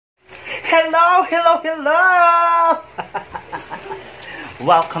Hello, hello, hello!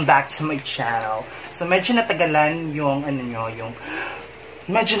 Welcome back to my channel. So medyo natagalan yung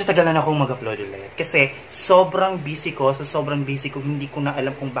medyo natagalan akong mag-upload ulit kasi sobrang busy ko. Hindi ko na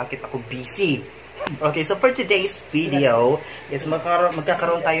alam kung bakit ako busy. Okay, so for today's video is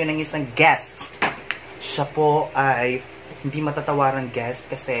magkakaroon tayo ng isang guest. Siya po ay hindi matatawarang guest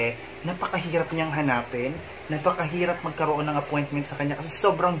kasi napakahirap niyang hanapin. Napakahirap magkaroon ng appointment sa kanya kasi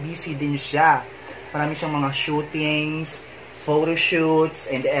sobrang busy din siya. Marami siyang mga shootings, photo shoots,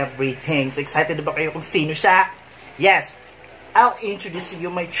 and everything. So excited ba kayo kung sino siya? Yes! I'll introduce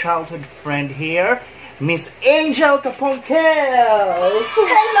you my childhood friend here, Miss Angel Lakompake!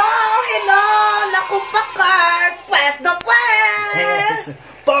 Hello! Hello! Lakompake! Pwess the Pwess! Yes!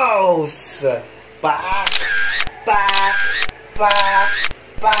 Pose! Pak! Pak! Pak!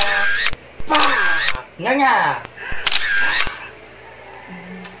 Pak! Pak! Nga!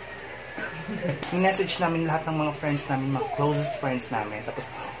 Message namin lahat ng mga friends namin, mga closest friends namin. Tapos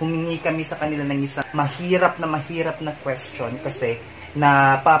humingi kami sa kanila ng isang mahirap na question kasi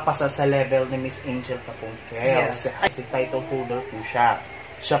napapasa sa level ni Miss Angel Lakompake. Yes. Kasi title holder po siya.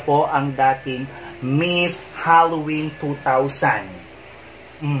 Siya po ang dating Miss Halloween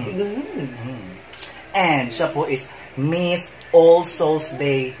 2000. And siya po is Miss All Souls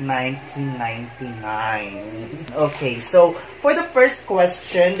Day 1999. Okay, so for the first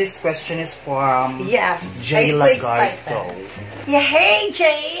question, this question is from Jay Lagarto. Yeah, hey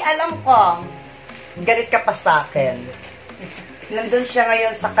Jay! Alam ko, galit ka pa sa akin. Nandun siya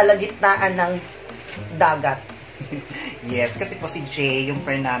ngayon sa kalagitnaan ng dagat. Yes, kasi po si Jay, yung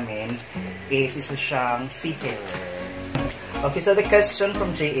friend namin, is isa siyang seafarer. Okay, so the question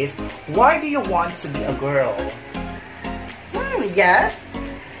from Jay is, why do you want to be a girl? Yes,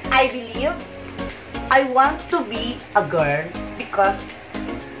 I believe I want to be a girl because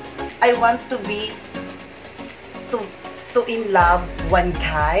I want to be to in love one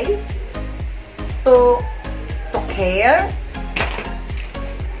guy, to care,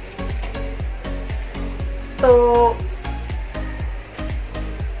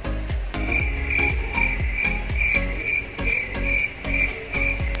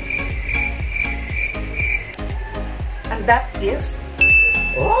 and that is...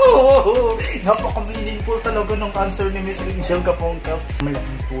 Oh! Napaka-meaningful talaga ng answer ni Miss Angel Lakompake.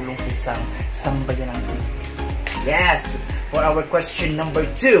 Malaking tulong sa isang sambayan ng Greek. Yes! For our question number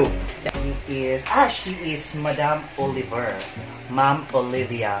 2, she is Madam Oliver. Ma'am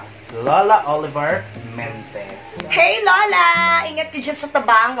Olivia. Lola Oliver Mentes. Hey Lola! Ingat ka dyan sa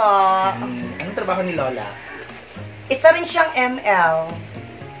tabango. Anong trabaho ni Lola? Isa rin siyang ML.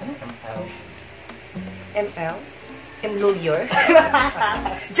 Anong ML? ML? Employer?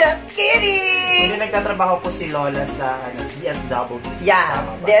 Just kidding! Hindi nagtatrabaho po si Lola sa DSW. Yeah,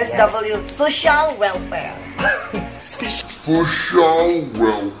 DSW. Yes. Social Welfare. Social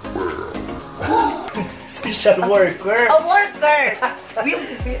Welfare. Special worker. A worker!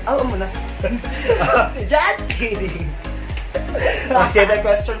 Just kidding! Okay, the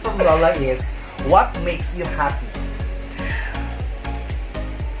question from Lola is, what makes you happy?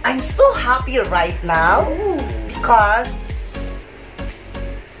 I'm so happy right now. Because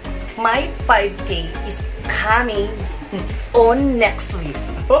my 5K is coming on next week.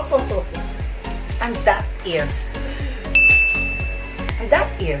 And that is...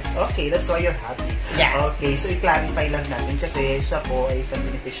 Okay, that's why you're happy. Yes. Okay, so i-clarify lang natin kasi siya po ay isang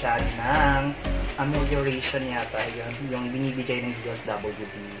beneficiary ng amelioration yata, yung binibigay ng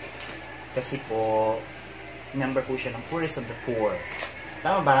DSWD. Kasi po, member po siya ng Poorest of the Poor.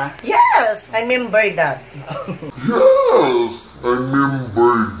 Tama ba? Yes! I remember that. Yes! I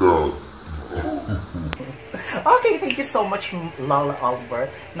remember that. Okay, thank you so much, Lola Oliver.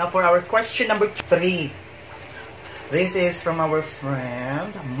 Now for our question number 3. This is from our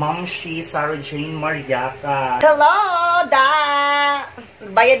friend, Momshi Sarah Jane Mariaca. Hello, Da!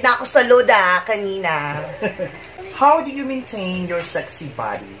 Bayad na ako sa loda kanina. How do you maintain your sexy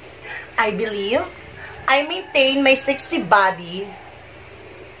body? I believe I maintain my sexy body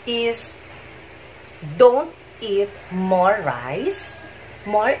is don't eat more rice,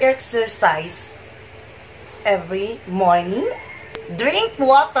 more exercise every morning, drink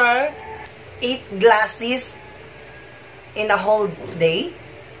water 8 glasses in a whole day,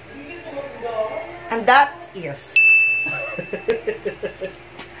 and that is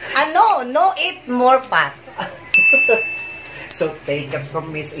no eat more fat. So take it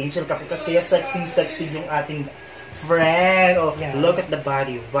from Miss Angel kasi kaya sexy yung ating friend. Oh, yes. Look at the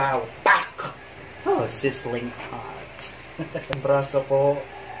body. Wow. Pak! Oh, sizzling hot. Braso ko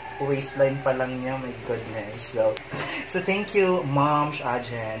waistline pa lang niya. My goodness. So thank you, Mom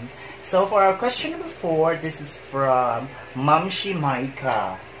Ajen. So for our question number 4, this is from Mamshi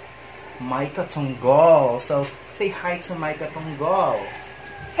Maika. Maika Tunggol. So say hi to Maika Tunggol.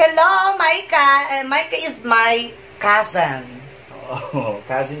 Hello, Maika. Maika is my cousin. Oh,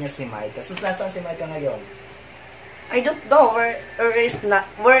 cousin niya si Maika. So nasaan si Maika ngayon? I don't know where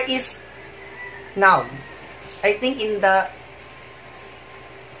is now. I think in the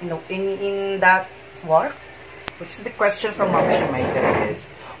in that work. Which is the question from Mamshi Maika is,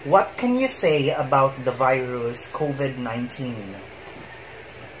 what can you say about the virus COVID-19?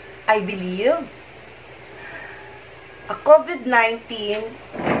 I believe a COVID-19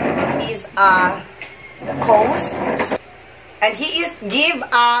 is a cause, and he is give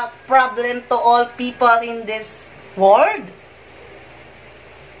a problem to all people in this world,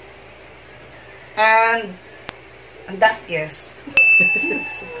 and that is.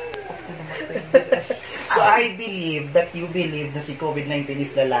 So I believe that you believe na si COVID-19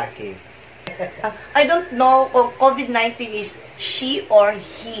 is lalaki. I don't know kung COVID-19 is she or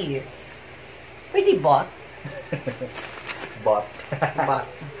he. Pwede bot? But. Bot.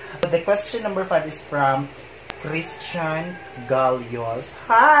 The question number 5 is from Christian Galyos.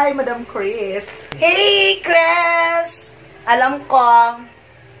 Hi, Madam Chris! Hey, Chris! Alam ko,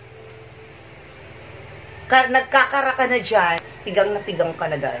 nagkakara ka na dyan. Tigang na tigang ka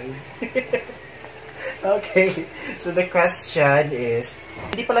na, guys. Okay, so the question is,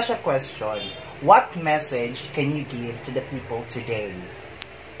 hindi pala siya question. What message can you give to the people today?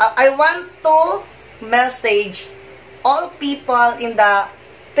 I want to message all people in the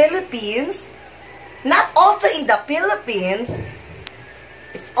Philippines, not also in the Philippines,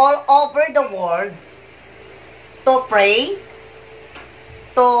 it's all over the world, to pray,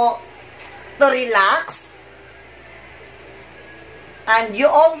 to relax, and you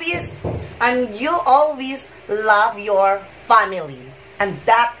always love your family, and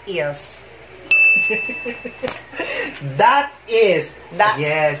that is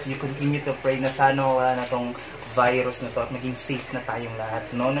yes, you continue to pray na sana wala na tong virus na to at maging safe na tayong lahat,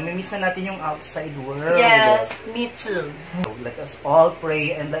 no? Namimiss na natin yung outside world. Yes, me too. Let us all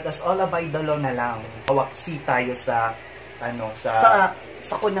pray and let us all abide the law na lang. Waksi tayo sa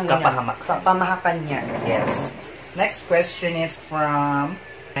sa kunang kapahamakan. Sa pamahakan niya. Yes. Next question is from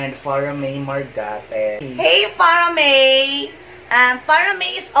Farah May Margate. Hey, Farah May! Farah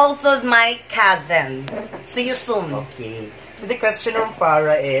May is also my cousin. See you soon. Okay. So the question from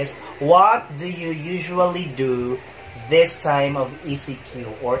Farah is, what do you usually do this time of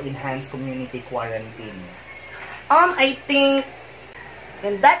ECQ or Enhanced Community Quarantine? I think,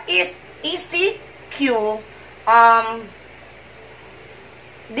 and that is ECQ.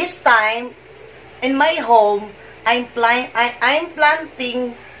 This time in my home, I'm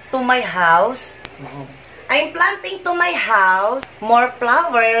planting to my house. I'm planting to my house more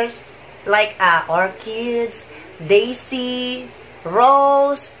flowers like orchids, daisy,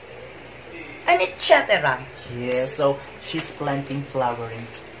 rose, and etc. Yeah, so she's planting flowering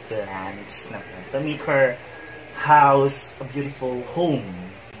plants to make her house a beautiful home.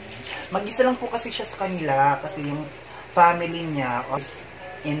 Mag-isa lang po kasi siya sa kanila kasi yung family niya is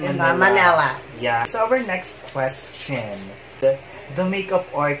in Manila. Yeah. So our next question. The makeup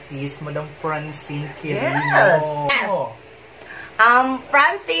artist, Madam Francine Quirino. Yes.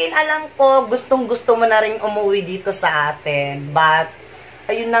 Francine, alam ko, gustong-gusto mo na rin umuwi dito sa atin. But,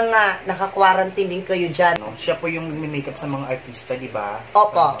 ayun na nga, naka-quarantine din kayo dyan. No, siya po yung makeup sa mga artista, di ba?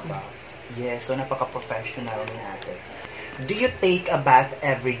 Opo. Yes, so napaka-professional ni ate. Do you take a bath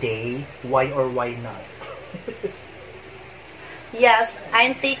every day? Why or why not? Yes,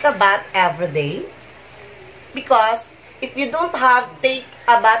 I take a bath every day. Because, if you don't have take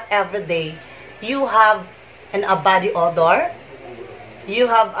a bath every day, you have a body odor. You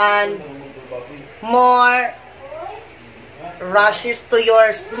have more rashes to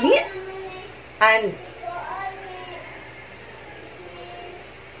your skin. And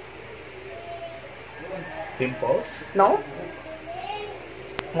pimples? no?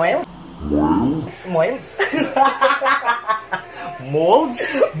 Well? Molds? Molds?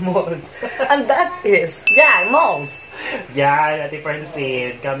 Molds. And that is, yeah, molds. Yeah, Ate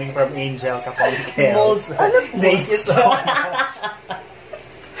Francine, coming from Angel Kapongkel. Molds. Thank you so much.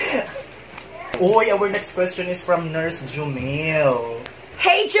 Uy, our next question is from Nurse Jumel.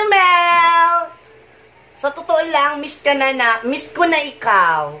 Hey, Jumel! Sa totoo lang, miss ko na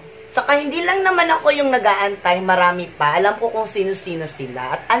ikaw. Tsaka hindi lang naman ako yung nag-aantay, marami pa. Alam ko kung sino-sino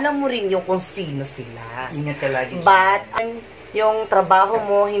sila. At alam mo rin yung kung sino sila. Ingat ka lagi. But, yung trabaho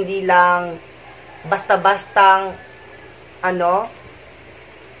mo, hindi lang basta-bastang,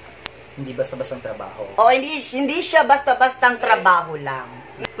 Hindi basta-bastang trabaho. O, hindi siya basta-bastang trabaho lang.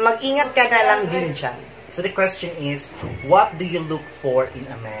 Mag-ingat ka na lang din dyan. So the question is, what do you look for in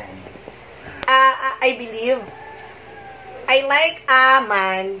a man? I believe, I like a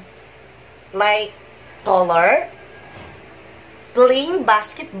man, like, taller, playing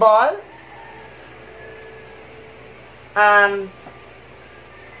basketball,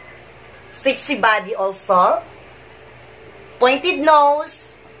 sexy body also, pointed nose,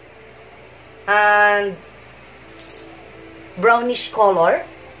 and brownish color.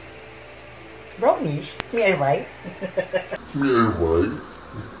 Brownish? Me I right? Me, right?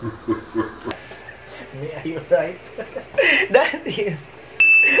 May I right? That is.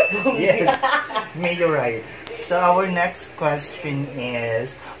 Yes, may you're right. So our next question is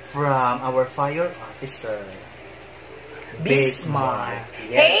from our fire officer, Bismarck.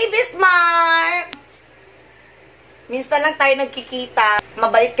 Yes. Hey, Bismarck! Minsan lang tayo nagkikita.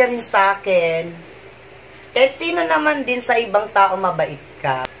 Mabait ka rin sa akin. Kahit sino naman din sa ibang tao mabait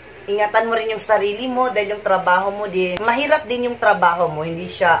ka. Ingatan mo rin yung sarili mo dahil yung trabaho mo din. Mahirap din yung trabaho mo. Hindi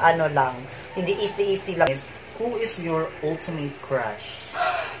siya ano lang. Hindi easy-easy lang. Who is your ultimate crush?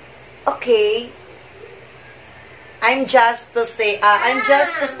 Okay. I'm just to say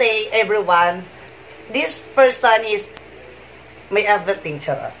everyone, this person is my everything,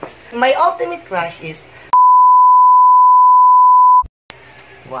 charot. My ultimate crush is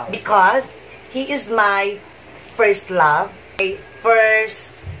Why? because he is my first love, my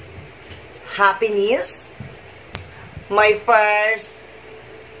first happiness, my first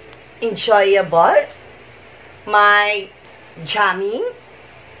enjoyable, my jamming,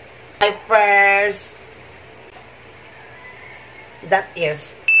 my first, that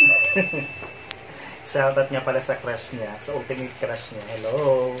is. Shoutout niya pala sa crush niya, sa ultimate crush niya.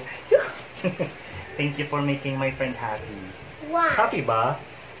 Hello! Thank you for making my friend happy. Wow. Happy ba?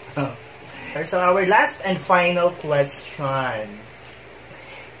 So our last and final question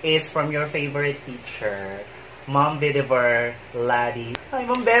is from your favorite teacher, Ma'am Vidiver Laddie. Hi,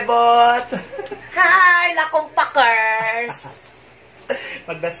 Ma'am Bebot! Hi, Lakompakers!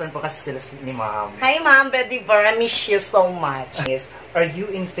 Mag-best friend po kasi sila ni Ma'am. Hi, Ma'am Bediver. I miss you so much. Is, are you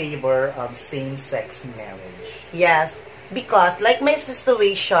in favor of same-sex marriage? Yes, because like my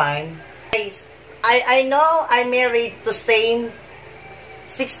situation, I know I'm married to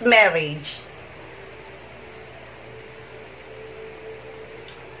same-sex marriage.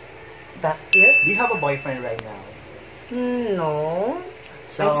 That is? Do you have a boyfriend right now? No.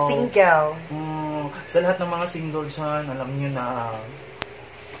 So, I'm single. Sa lahat ng mga single dyan, alam nyo na.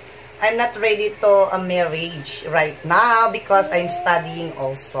 I'm not ready to a marriage right now because I'm studying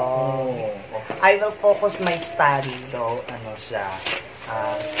also. Okay. I will focus my study. So, ano siya,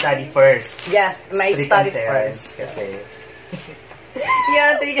 study first. Yes, my Strict study on terms first. Kasi.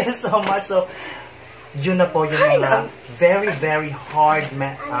 Yeah, thank you so much. So, yun na po yung mga very, very hard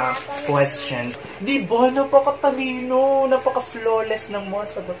questions. Di ba? Napakatalino, napaka-flawless ng mga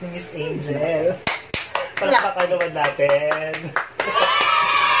sagot ni Miss Angel. Palakpakan naman natin.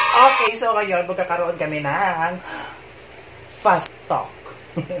 Okay, so ngayon, magkakaroon kami ng fast talk.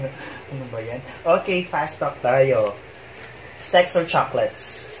 Ano ba yan? Okay, fast talk tayo. Sex or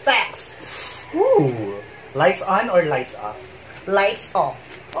chocolates? Sex. Ooh. Lights on or lights off? Lights off.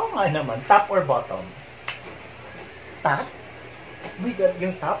 Oo nga naman. Top or bottom? Top. We got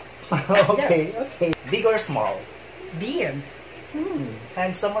yung top? Okay, okay. Big or small? Big.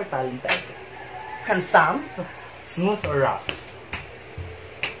 Handsome or talented? Handsome. Smooth or rough?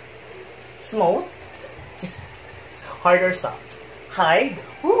 Smooth. Hard or soft? Hard.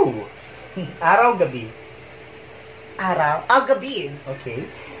 Ooh. Araw, gabi? Araw. Gabi. Okay.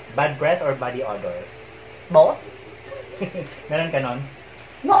 Bad breath or body odor? Both. Meron ka nun?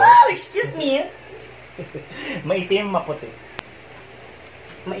 No, excuse me. Maitim, maputi?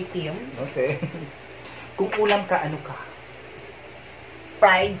 Maitim. Okay. Kung ulam ka, ano ka?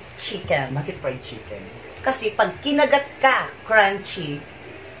 Fried chicken. Bakit fried chicken? Kasi pag kinagat ka, crunchy,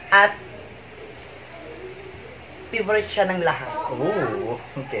 at favorite siya ng lahat. Oh,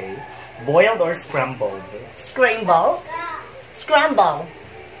 okay. Boiled or scrambled? Scramble. Scramble.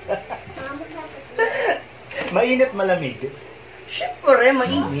 Mainit, malamig? Siyempre,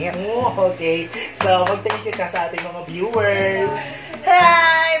 mainit. Oh, okay. So, mag-thank you ka sa ating mga viewers.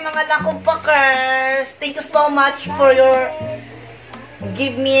 Hi, mga Lakompakers! Thank you so much for your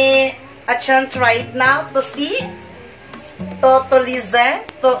give me a chance right now to see, to listen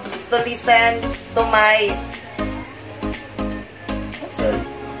to my Answers.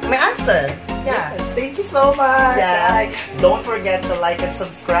 answer. Yeah. Thank you so much. Yeah. Don't forget to like and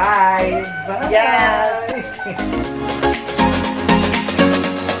subscribe. Bye. Yes.